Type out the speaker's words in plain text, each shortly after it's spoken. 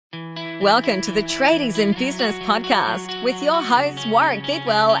Welcome to the Tradies in Business podcast with your hosts Warwick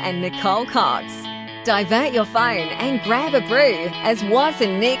Bidwell and Nicole Cox. Divert your phone and grab a brew as Waz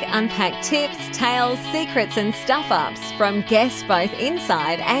and Nick unpack tips, tales, secrets and stuff-ups from guests both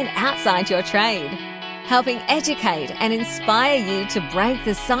inside and outside your trade, helping educate and inspire you to break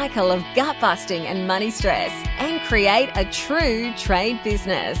the cycle of gut-busting and money stress and create a true trade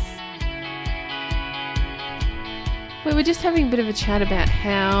business. We were just having a bit of a chat about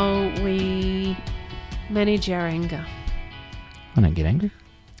how we manage our anger. I don't get angry.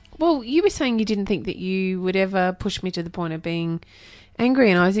 Well, you were saying you didn't think that you would ever push me to the point of being angry,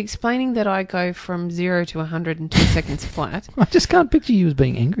 and I was explaining that I go from 0 to 100 in 2 seconds flat. I just can't picture you as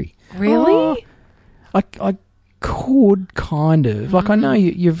being angry. Really? I could kind of. Mm-hmm. Like, I know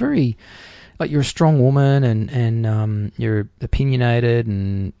you're very... Like, you're a strong woman and you're opinionated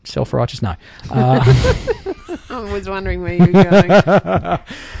and self-righteous. No. I was wondering where you were going.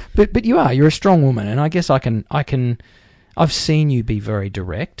 But you are. You're a strong woman, and I guess I've seen you be very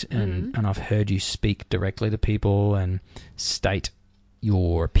direct, and I've heard you speak directly to people and state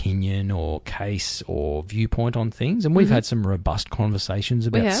your opinion or case or viewpoint on things. And we've had some robust conversations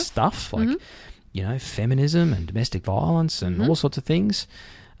about stuff like, you know, feminism and domestic violence and all sorts of things.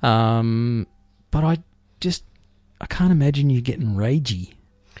 But I can't imagine you getting ragey.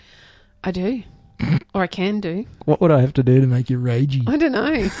 I do. Or I can do. What would I have to do to make you ragey? I don't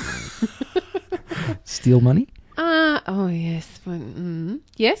know. Steal money? Oh, yes.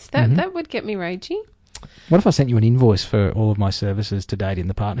 Yes, that would get me ragey. What if I sent you an invoice for all of my services to date in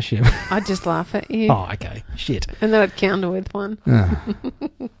the partnership? I'd just laugh at you. Oh, okay. Shit. And then I'd counter with one.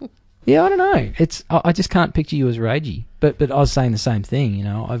 Yeah, I don't know. I just can't picture you as ragey. But I was saying the same thing, you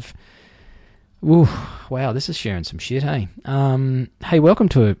know. Wow, this is sharing some shit, hey? Hey, welcome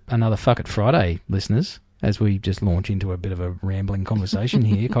to another Fuck It Friday, listeners, as we just launch into a bit of a rambling conversation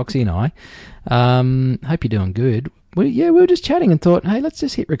here, Coxie and I. Hope you're doing good. We were just chatting and thought, hey, let's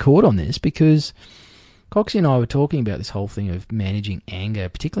just hit record on this, because Coxie and I were talking about this whole thing of managing anger,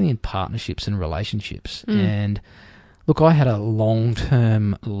 particularly in partnerships and relationships. And look, I had a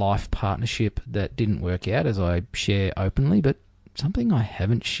long-term life partnership that didn't work out, as I share openly, but something I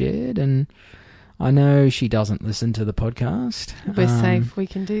haven't shared, and I know she doesn't listen to the podcast. We're safe. We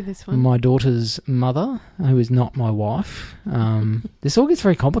can do this one. My daughter's mother, who is not my wife. This all gets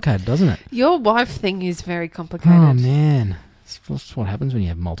very complicated, doesn't it? Your wife thing is very complicated. Oh, man. That's what happens when you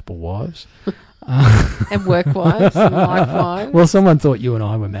have multiple wives. And work wives and life wives. Well, someone thought you and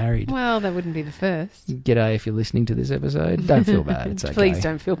I were married. Well, that wouldn't be the first. G'day if you're listening to this episode. Don't feel bad. It's okay. Please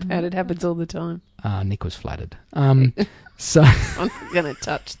don't feel bad. It happens all the time. Nick was flattered. So I'm not going to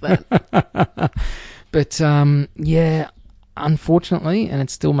touch that. But, yeah, unfortunately, and it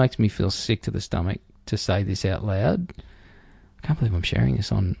still makes me feel sick to the stomach to say this out loud. I can't believe I'm sharing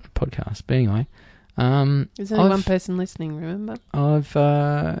this on a podcast. But anyway... There's only one person listening, remember? I've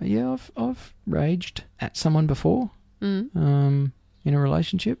raged at someone before in a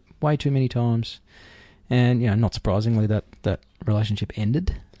relationship way too many times. And, you know, not surprisingly, that relationship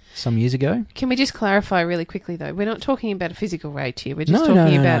ended some years ago. Can we just clarify really quickly, though? We're not talking about a physical rage here. We're just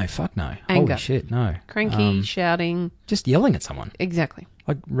talking about... No, fuck no. Anger. Holy shit, no. Cranky, shouting. Just yelling at someone. Exactly.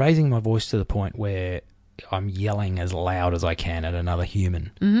 Like raising my voice to the point where I'm yelling as loud as I can at another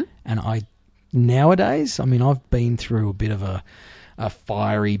human. Mm-hmm. And nowadays, I mean, I've been through a bit of a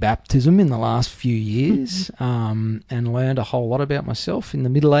fiery baptism in the last few years and learned a whole lot about myself in the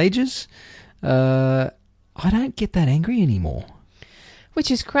Middle Ages. I don't get that angry anymore. Which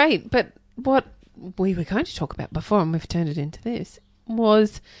is great, but what we were going to talk about before, and we've turned it into this,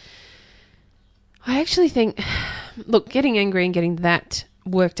 was I actually think, look, getting angry and getting that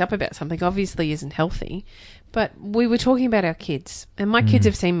worked up about something obviously isn't healthy. But we were talking about our kids, and my kids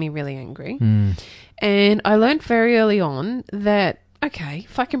have seen me really angry. And I learned very early on that, okay,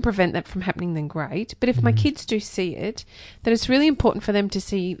 if I can prevent that from happening, then great. But if my kids do see it, then it's really important for them to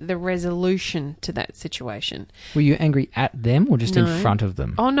see the resolution to that situation. Were you angry at them or just in front of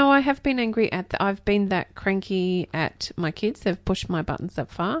them? Oh, no, I have been angry I've been that cranky at my kids. They've pushed my buttons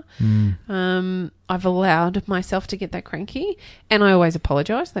that far. I've allowed myself to get that cranky, and I always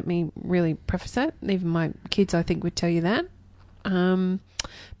apologise. Let me really preface that. Even my kids, I think, would tell you that.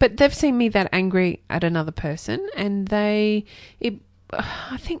 But they've seen me that angry at another person, and I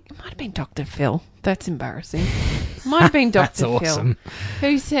think it might have been Dr. Phil. That's embarrassing. Might have been Dr. Awesome.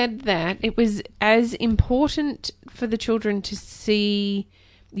 Phil who said that it was as important for the children to see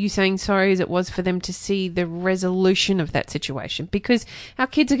you saying sorry as it was for them to see the resolution of that situation, because our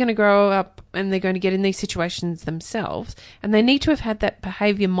kids are going to grow up and they're going to get in these situations themselves, and they need to have had that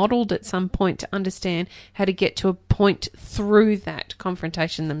behaviour modelled at some point to understand how to get to a point through that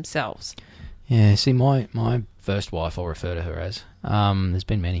confrontation themselves. Yeah, see, my first wife, I'll refer to her as, there's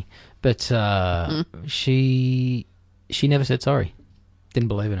been many, but she never said sorry. Didn't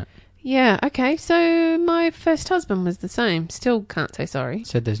believe in it. Yeah, okay, so my first husband was the same. Still can't say sorry.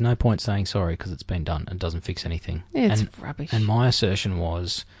 Said there's no point saying sorry because it's been done and doesn't fix anything. Yeah, it's rubbish. And my assertion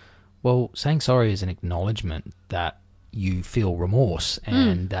was, well, saying sorry is an acknowledgement that you feel remorse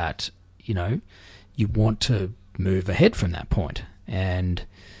and that, you know, you want to move ahead from that point. And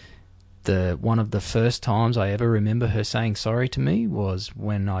one of the first times I ever remember her saying sorry to me was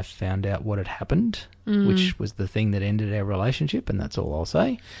when I found out what had happened, which was the thing that ended our relationship, and that's all I'll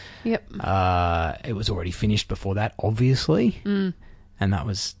say. Yep. It was already finished before that, obviously, and that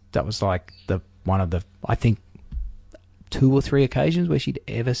was like one of the, I think, 2 or 3 occasions where she'd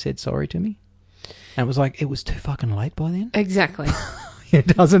ever said sorry to me, and it was like it was too fucking late by then. Exactly. It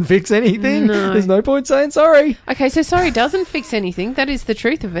doesn't fix anything. No. There's no point saying sorry. Okay, so sorry doesn't fix anything. That is the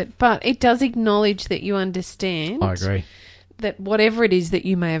truth of it. But it does acknowledge that you understand. I agree. That whatever it is that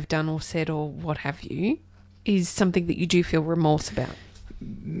you may have done or said or what have you is something that you do feel remorse about.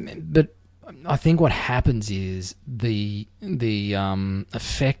 But I think what happens is the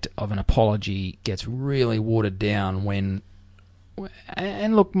effect of an apology gets really watered down when...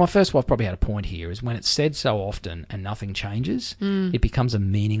 And look, my first wife probably had a point here, is when it's said so often and nothing changes, it becomes a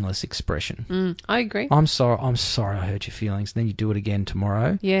meaningless expression. I agree. I'm sorry I hurt your feelings. And then you do it again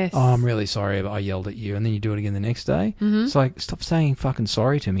tomorrow. Yes. Oh, I'm really sorry I yelled at you. And then you do it again the next day. It's like, stop saying fucking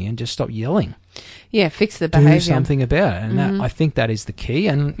sorry to me and just stop yelling. Yeah, fix the behaviour. Do something about it. And that, I think that is the key.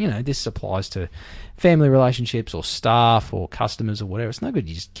 And, you know, this applies to family relationships or staff or customers or whatever. It's no good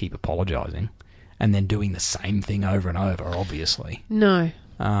you just keep apologising and then doing the same thing over and over, obviously. No.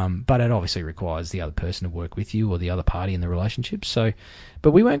 But it obviously requires the other person to work with you or the other party in the relationship. So,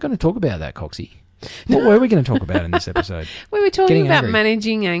 but we weren't going to talk about that, Coxie. What were we going to talk about in this episode? We were talking Getting about angry.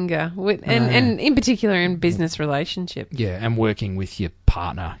 managing anger and in particular in business relationships. Yeah, and working with your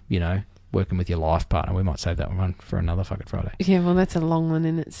partner, you know, working with your life partner. We might save that one for another fucking Friday. Yeah, well, that's a long one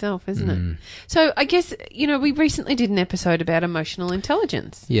in itself, isn't it? So I guess, you know, we recently did an episode about emotional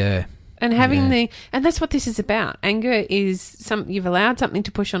intelligence. Yeah. And having and that's what this is about. Anger is you've allowed something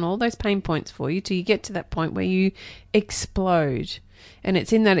to push on all those pain points for you till you get to that point where you explode. And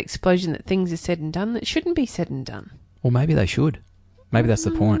it's in that explosion that things are said and done that shouldn't be said and done. Or maybe they should. Maybe that's the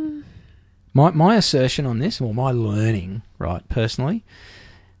point. My assertion on this, or my learning, right, personally,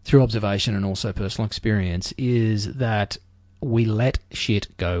 through observation and also personal experience, is that we let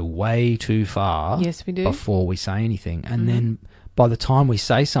shit go way too far. Yes, we do. Before we say anything. And then by the time we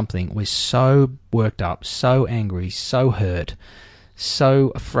say something, we're so worked up, so angry, so hurt,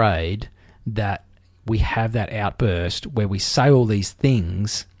 so afraid that we have that outburst where we say all these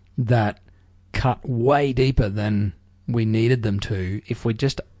things that cut way deeper than we needed them to if we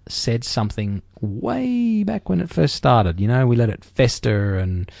just said something way back when it first started. You know, we let it fester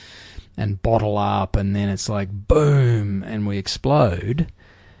and bottle up, and then it's like boom, and we explode,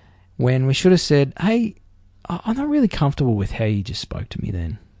 when we should have said, hey, I'm not really comfortable with how you just spoke to me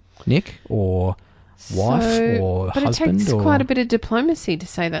then, Nick, or wife, or but husband. But it takes quite a bit of diplomacy to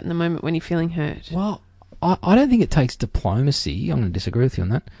say that in the moment when you're feeling hurt. Well, I don't think it takes diplomacy. I'm going to disagree with you on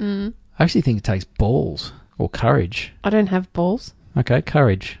that. I actually think it takes balls or courage. I don't have balls. Okay,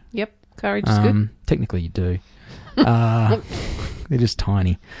 courage. Yep, courage is good. Technically you do. They're just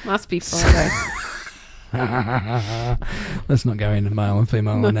tiny. Must be Friday. Let's not go into male and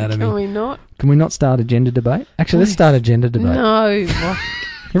female anatomy. Can we not? Can we not start a gender debate? Actually, let's start a gender debate. No.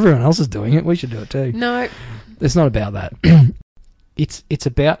 Everyone else is doing it. We should do it too. No. It's not about that. It's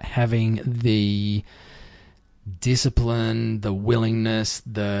about having the discipline, the willingness,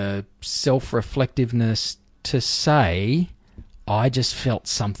 the self-reflectiveness to say, I just felt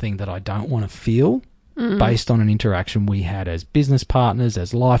something that I don't want to feel based on an interaction we had as business partners,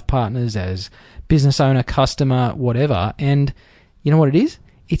 as life partners, as business owner, customer, whatever. And you know what it is?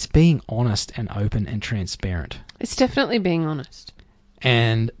 It's being honest and open and transparent. It's definitely being honest.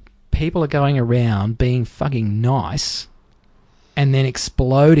 And people are going around being fucking nice and then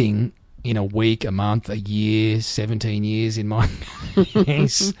exploding in a week, a month, a year, 17 years in my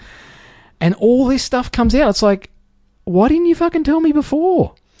case. And all this stuff comes out. It's like, why didn't you fucking tell me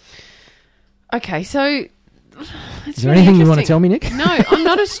before? Okay, so... Is there anything you want to tell me, Nick? No, I'm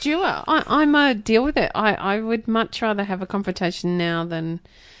not a steward. I'm a deal with it. I would much rather have a confrontation now than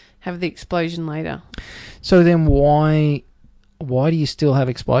have the explosion later. So then why why do you still have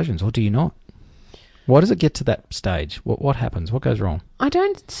explosions, or do you not? Why does it get to that stage? What happens? What goes wrong? I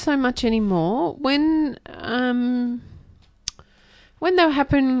don't so much anymore. When they were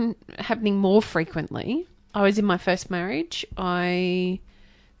happening more frequently, I was in my first marriage. My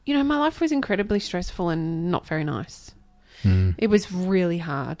life was incredibly stressful and not very nice. It was really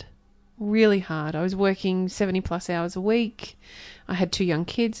hard. Really hard. I was working 70 plus hours a week. I had 2 young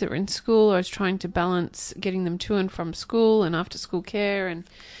kids that were in school. I was trying to balance getting them to and from school and after school care and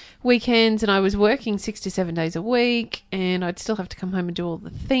weekends, and I was working 6 to 7 days a week, and I'd still have to come home and do all the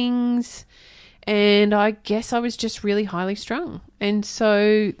things. And I guess I was just really highly strung. And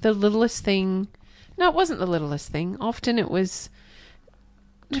so the littlest thing, no, it wasn't the littlest thing. Often it was,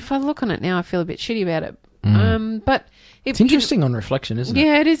 if I look on it now, I feel a bit shitty about it. But it's interesting on reflection, isn't it?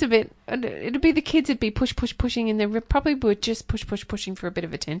 Yeah, it is a bit. It'd be the kids would be pushing, and they probably were just pushing for a bit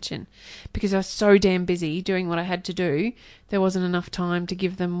of attention, because I was so damn busy doing what I had to do. There wasn't enough time to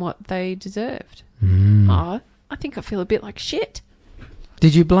give them what they deserved. I think I feel a bit like shit.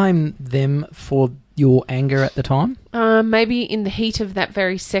 Did you blame them for your anger at the time? Maybe in the heat of that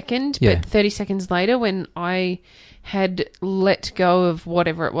very second, but 30 seconds later, when I had let go of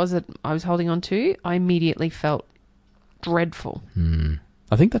whatever it was that I was holding on to, I immediately felt dreadful.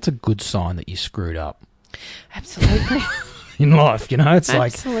 I think that's a good sign that you screwed up. Absolutely. In life, it's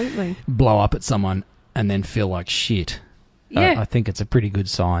Absolutely. like blow up at someone and then feel like shit. Yeah. I think it's a pretty good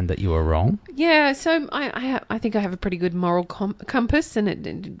sign that you were wrong. Yeah, so I think I have a pretty good moral compass, and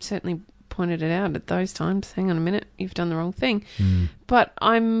it certainly pointed it out at those times. Hang on a minute, you've done the wrong thing. But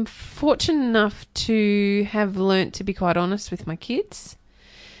I'm fortunate enough to have learnt to be quite honest with my kids.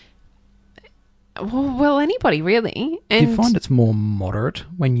 Well, anybody really. And do you find it's more moderate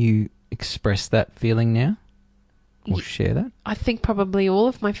when you express that feeling now? Or share that? I think probably all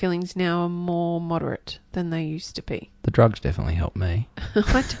of my feelings now are more moderate than they used to be. The drugs definitely help me.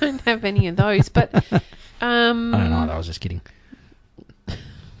 I don't have any of those, but I don't know. I was just kidding.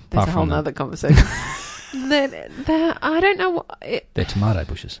 There's a whole nother conversation. I don't know. They're tomato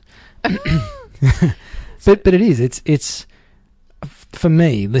bushes. but it is. It's for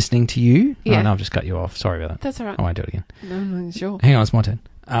me, listening to you. Yeah. Oh, no, I've just cut you off. Sorry about that. That's all right. I won't do it again. No, sure. Hang on, it's my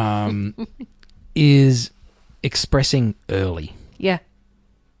turn. Is expressing early. Yeah.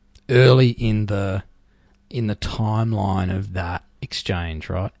 Early in the timeline of that exchange,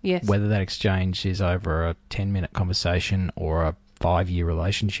 right? Yes. Whether that exchange is over a 10-minute conversation or a 5-year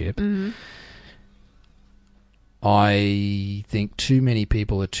relationship. I think too many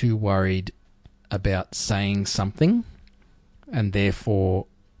people are too worried about saying something, and therefore,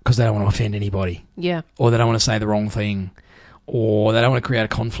 because they don't want to offend anybody. Yeah. Or they don't want to say the wrong thing, or they don't want to create a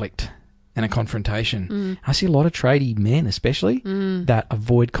conflict and a confrontation. I see a lot of tradie men, especially, that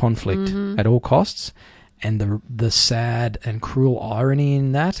avoid conflict at all costs. And the sad and cruel irony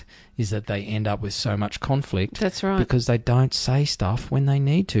in that is that they end up with so much conflict. That's right. Because they don't say stuff when they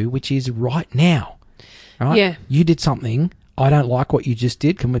need to, which is right now. Right? Yeah. You did something. I don't like what you just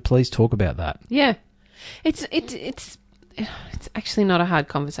did. Can we please talk about that? Yeah. It's actually not a hard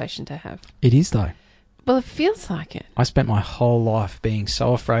conversation to have. It is, though. Well, it feels like it. I spent my whole life being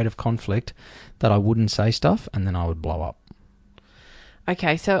so afraid of conflict that I wouldn't say stuff, and then I would blow up.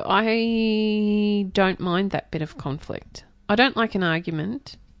 Okay, so I don't mind that bit of conflict. I don't like an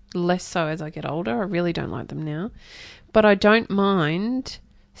argument, less so as I get older. I really don't like them now. But I don't mind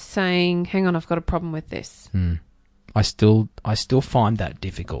saying, hang on, I've got a problem with this. I still find that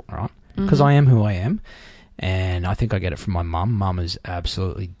difficult, right? Because I am who I am, and I think I get it from my mum. Mum is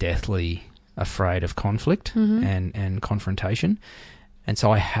absolutely deathly afraid of conflict and confrontation. And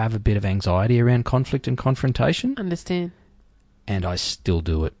so I have a bit of anxiety around conflict and confrontation. Understand. And I still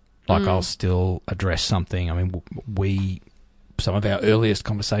do it. Like, I'll still address something. I mean, some of our earliest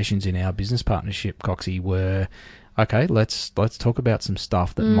conversations in our business partnership, Coxie, were, okay, let's talk about some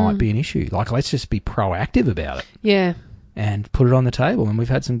stuff that might be an issue. Like, let's just be proactive about it. Yeah. And put it on the table. And we've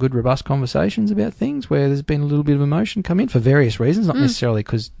had some good, robust conversations about things where there's been a little bit of emotion come in for various reasons, not necessarily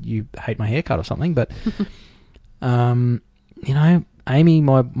because you hate my haircut or something, but, Amy,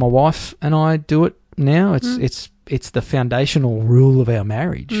 my wife, and I do it now. It's the foundational rule of our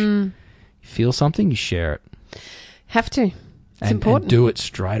marriage. You feel something, you share it. Have to. It's important. And do it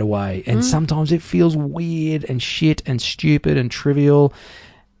straight away. And sometimes it feels weird and shit and stupid and trivial.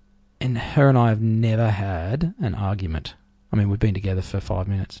 And her and I have never had an argument. I mean, we've been together for 5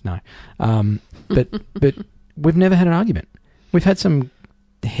 minutes. No. But we've never had an argument. We've had some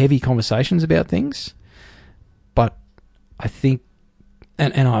heavy conversations about things. But I think,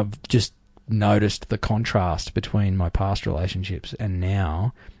 and I've just noticed the contrast between my past relationships and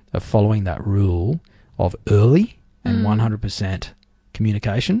now of following that rule of early and 100%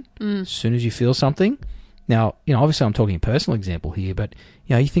 communication. As soon as you feel something. Now, obviously I'm talking a personal example here, but,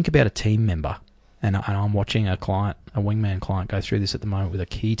 you think about a team member, and I'm watching a wingman client go through this at the moment with a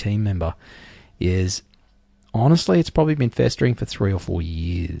key team member, is honestly it's probably been festering for 3 or 4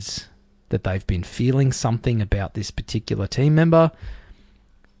 years that they've been feeling something about this particular team member,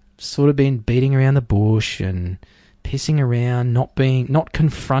 sort of been beating around the bush and pissing around, not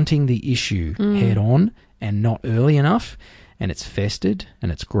confronting the issue head on and not early enough, and it's festered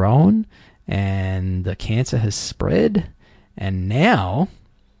and it's grown and the cancer has spread, and now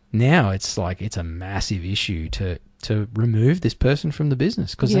it's like it's a massive issue to remove this person from the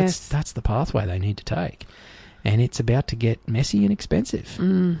business, because that's the pathway they need to take, and it's about to get messy and expensive.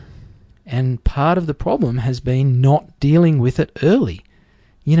 And part of the problem has been not dealing with it early.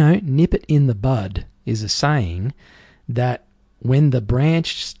 Nip it in the bud is a saying that when the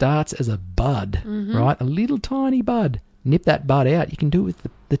branch starts as a bud, right, a little tiny bud, nip that bud out. You can do it with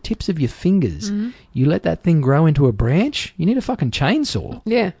the tips of your fingers. You let that thing grow into a branch, you need a fucking chainsaw.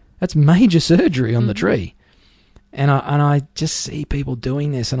 Yeah. That's major surgery on the tree. And I just see people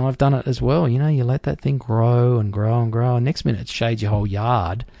doing this, and I've done it as well. You let that thing grow and grow and grow, and next minute it shades your whole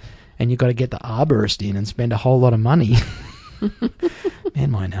yard, and you've got to get the arborist in and spend a whole lot of money.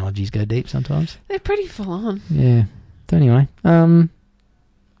 Man, my analogies go deep sometimes. They're pretty full on. Yeah. So anyway, I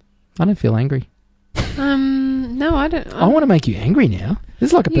don't feel angry. No, I don't. I want to make you angry now. This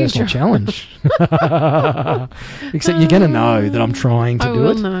is like a personal challenge. Except you're going to know that I'm trying to do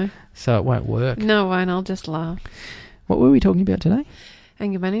it. No. So it won't work. No, I won't. I'll just laugh. What were we talking about today?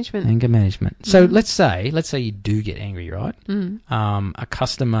 Anger management. Anger management. So let's say you do get angry, right? A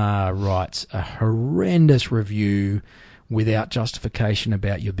customer writes a horrendous review without justification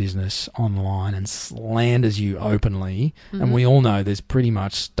about your business online and slanders you openly. And we all know there's pretty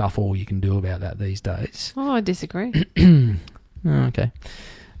much stuff all you can do about that these days. Oh, I disagree. Okay.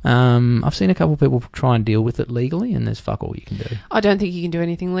 I've seen a couple of people try and deal with it legally, and there's fuck all you can do. I don't think you can do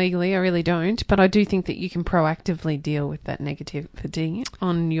anything legally. I really don't. But I do think that you can proactively deal with that negativity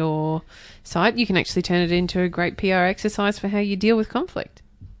on your site. You can actually turn it into a great PR exercise for how you deal with conflict.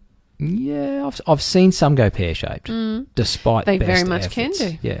 Yeah, I've seen some go pear-shaped, despite they best very much efforts.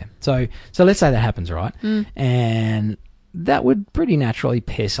 can do. Yeah. So let's say that happens, right? And that would pretty naturally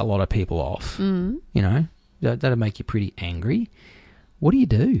piss a lot of people off. That'd make you pretty angry. What do you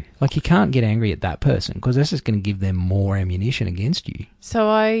do? Like, you can't get angry at that person, because that's just going to give them more ammunition against you. So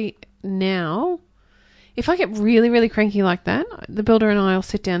if I get really, really cranky like that, the builder and I will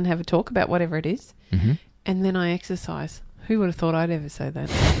sit down and have a talk about whatever it is, and then I exercise. Who would have thought I'd ever say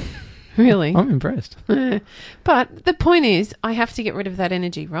that? Really? I'm impressed. But the point is, I have to get rid of that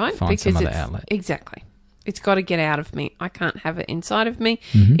energy, right? Find some other outlet. Exactly. It's got to get out of me. I can't have it inside of me.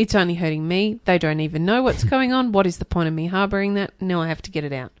 It's only hurting me. They don't even know what's going on. What is the point of me harbouring that? Now I have to get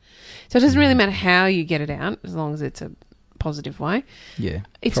it out. So it doesn't really matter how you get it out, as long as it's a positive way. Yeah.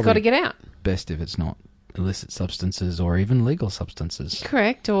 It's got to get out. Best if it's not illicit substances or even legal substances.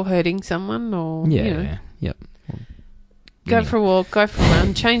 Correct. Or hurting someone, or Yep. Go for a walk, go for a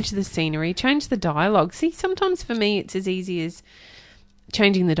run, change the scenery, change the dialogue. See, sometimes for me it's as easy as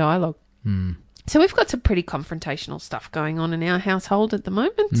changing the dialogue. So we've got some pretty confrontational stuff going on in our household at the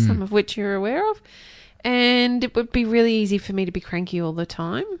moment, some of which you're aware of. And it would be really easy for me to be cranky all the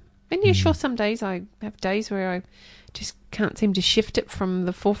time. And yeah, sure, some days I have days where I just can't seem to shift it from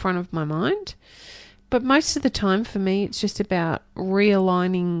the forefront of my mind. But most of the time for me, it's just about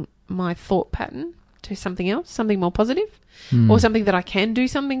realigning my thought pattern to something else, something more positive, or something that I can do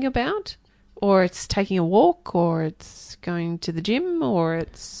something about, or it's taking a walk, or it's going to the gym, or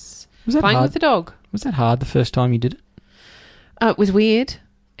it's playing with the dog. Was that hard the first time you did it? It was weird,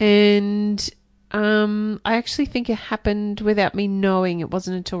 and I actually think it happened without me knowing. It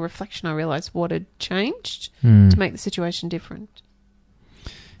wasn't until reflection I realised what had changed to make the situation different.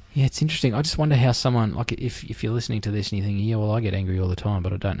 Yeah, it's interesting. I just wonder how someone, like, if you're listening to this and you're thinking, yeah, well, I get angry all the time,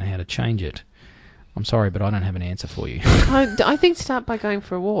 but I don't know how to change it. I'm sorry, but I don't have an answer for you. I think start by going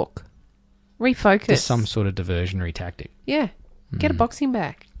for a walk. Refocus. Just some sort of diversionary tactic. Yeah. Get a boxing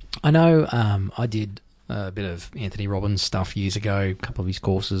bag. I know I did a bit of Anthony Robbins stuff years ago, a couple of his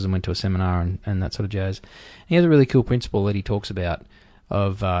courses, and went to a seminar and that sort of jazz. And he has a really cool principle that he talks about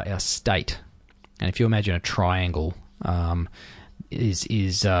of our state. And if you imagine a triangle,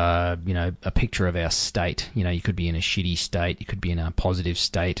 is a picture of our state. You could be in a shitty state, you could be in a positive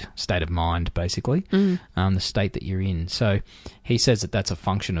state of mind, basically, the state that you're in. So he says that that's a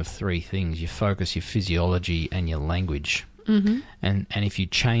function of three things: your focus, your physiology, and your language. And if you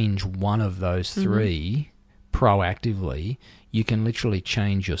change one of those three proactively, you can literally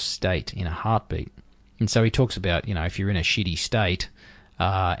change your state in a heartbeat. And so he talks about, if you're in a shitty state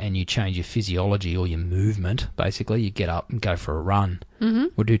and you change your physiology or your movement, basically, you get up and go for a run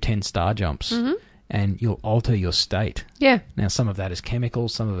or do 10 star jumps and you'll alter your state. Yeah. Now, some of that is chemical,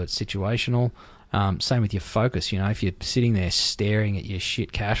 some of it's situational. Same with your focus. If you're sitting there staring at your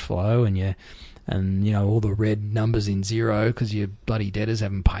shit cash flow and all the red numbers in zero because your bloody debtors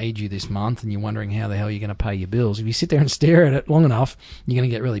haven't paid you this month and you're wondering how the hell you're going to pay your bills. If you sit there and stare at it long enough, you're going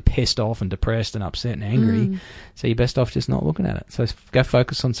to get really pissed off and depressed and upset and angry. So you're best off just not looking at it. So go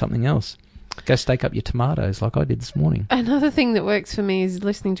focus on something else. Go stake up your tomatoes like I did this morning. Another thing that works for me is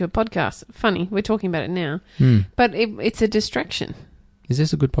listening to a podcast. Funny, we're talking about it now. But it's a distraction. Is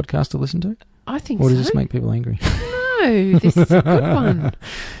this a good podcast to listen to? I think so. Or does this make people angry? No, this is a good one.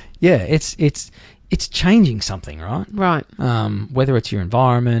 Yeah, it's changing something, right? Right. Whether it's your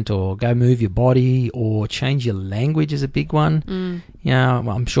environment or go move your body or change your language is a big one.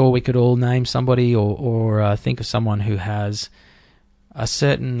 I'm sure we could all name somebody or think of someone who has a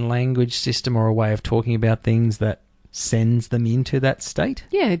certain language system or a way of talking about things that sends them into that state.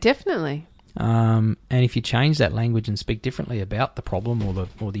 Yeah, definitely. And if you change that language and speak differently about the problem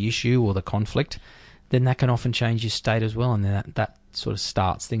or the issue or the conflict, then that can often change your state as well, and then that sort of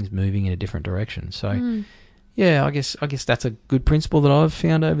starts things moving in a different direction. So, yeah, I guess that's a good principle that I've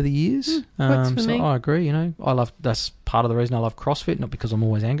found over the years. Works for me. I agree. That's part of the reason I love CrossFit, not because I'm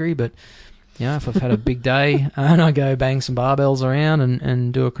always angry, but if I've had a big day and I go bang some barbells around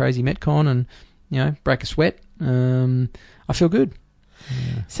and do a crazy Metcon and break a sweat, I feel good.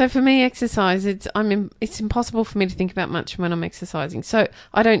 Yeah. So for me, exercise, it's impossible for me to think about much when I'm exercising. So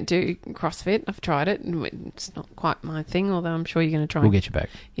I don't do CrossFit. I've tried it, and it's not quite my thing, although I'm sure you're going to try. We'll get you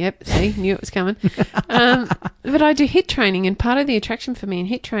back. Yep, see, knew it was coming. But I do HIIT training, and part of the attraction for me in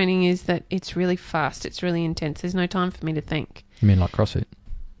HIIT training is that it's really fast. It's really intense. There's no time for me to think. You mean like CrossFit?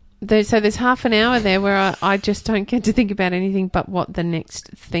 So there's half an hour there where I just don't get to think about anything but what the next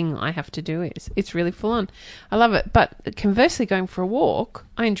thing I have to do is. It's really full on. I love it. But conversely, going for a walk,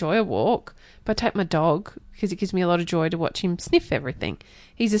 I enjoy a walk, but I take my dog because it gives me a lot of joy to watch him sniff everything.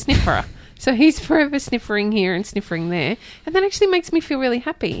 He's a snifferer. So he's forever sniffering here and sniffering there. And that actually makes me feel really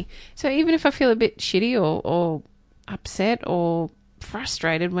happy. So even if I feel a bit shitty or upset or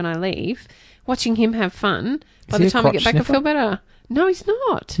frustrated when I leave, watching him have fun, by the time I get back, I feel better. No, he's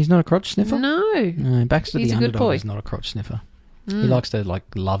not. He's not a crotch sniffer? No. Baxter He's the a good underdog boy. is not a crotch sniffer. He likes to,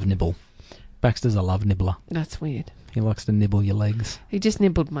 love nibble. Baxter's a love nibbler. That's weird. He likes to nibble your legs. He just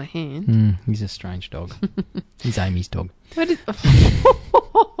nibbled my hand. He's a strange dog. He's Amy's dog. I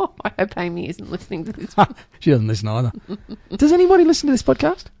hope Amy isn't listening to this. She doesn't listen either. Does anybody listen to this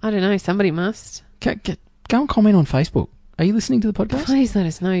podcast? I don't know. Somebody must. Go and comment on Facebook. Are you listening to the podcast? Please let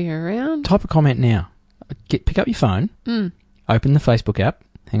us know you're around. Type a comment now. Pick up your phone. Open the Facebook app.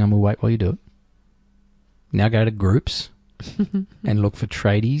 Hang on, we'll wait while you do it. Now go to groups and look for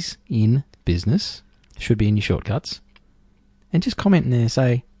tradies in business. Should be in your shortcuts. And just comment in there.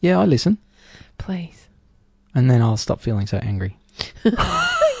 Say, yeah, I listen. Please. And then I'll stop feeling so angry. You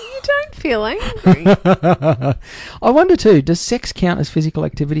don't feel angry. I wonder too, does sex count as physical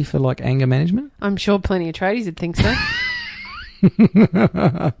activity for anger management? I'm sure plenty of tradies would think so.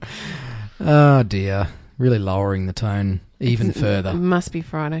 Oh dear. Really lowering the tone even further. It must be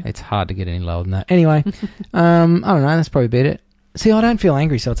Friday. It's hard to get any lower than that. Anyway, I don't know. That's probably about it. See, I don't feel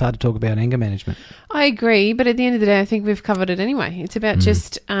angry, so it's hard to talk about anger management. I agree, but at the end of the day, I think we've covered it anyway. It's about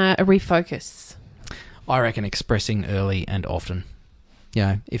just a refocus. I reckon expressing early and often.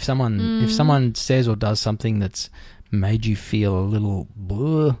 If someone says or does something that's made you feel a little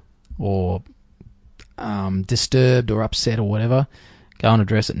bleh or disturbed or upset or whatever, go and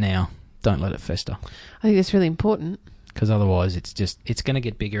address it now. Don't let it fester. I think that's really important. Because otherwise it's going to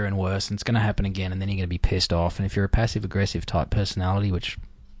get bigger and worse and it's going to happen again and then you're going to be pissed off. And if you're a passive-aggressive type personality, which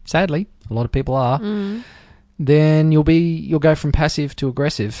sadly a lot of people are, then you'll go from passive to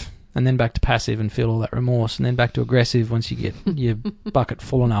aggressive and then back to passive and feel all that remorse and then back to aggressive once you get your bucket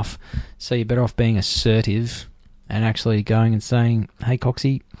full enough. So you're better off being assertive and actually going and saying, hey,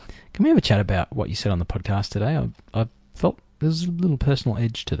 Coxie, can we have a chat about what you said on the podcast today? I felt there's a little personal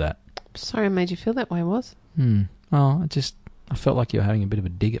edge to that. Sorry I made you feel that way, Was. Well, I felt like you were having a bit of a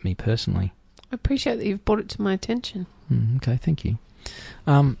dig at me personally. I appreciate that you've brought it to my attention. Okay, thank you.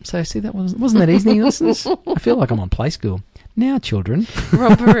 So, see, that wasn't that easy, listeners? I feel like I'm on play school. Now, children.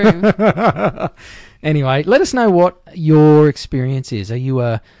 Rob room. Anyway, let us know what your experience is. Are you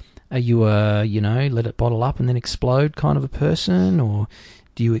a let it bottle up and then explode kind of a person? Or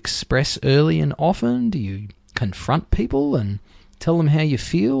do you express early and often? Do you confront people and tell them how you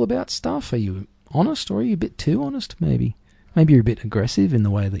feel about stuff? Are you honest or are you a bit too honest, maybe? Maybe you're a bit aggressive in the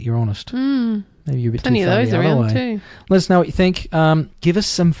way that you're honest. Maybe you're a bit Plenty too of far those the other around way. too. Let us know what you think. Give us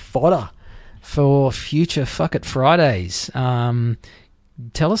some fodder for future Fuck It Fridays.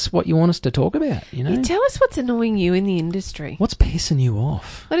 Tell us what you want us to talk about, you know? Yeah, tell us what's annoying you in the industry. What's pissing you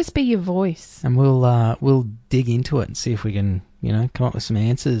off? Let us be your voice. And we'll dig into it and see if we can, you know, come up with some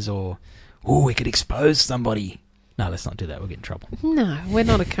answers, or we could expose somebody. No, let's not do that. We'll get in trouble. No, we're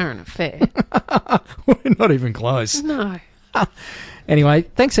not a current affair. We're not even close. No. Anyway,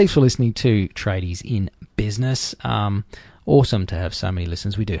 thanks heaps for listening to Tradies in Business. Awesome to have so many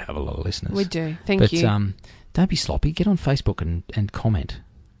listeners. We do have a lot of listeners. We do. Thank you. But don't be sloppy. Get on Facebook and comment.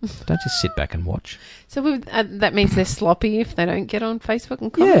 Don't just sit back and watch. So that means they're sloppy if they don't get on Facebook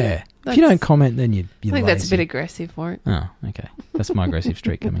and comment? Yeah. If you don't comment, then you're I think lazy. that's a bit aggressive for it. Oh, okay. That's my aggressive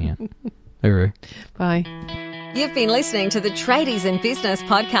streak coming out. Hooroo. Bye. You've been listening to the Tradies in Business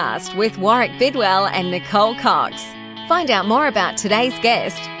podcast with Warwick Bidwell and Nicole Cox. Find out more about today's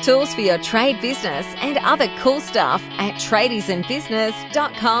guest, tools for your trade business, and other cool stuff at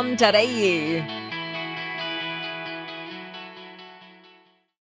tradiesinbusiness.com.au.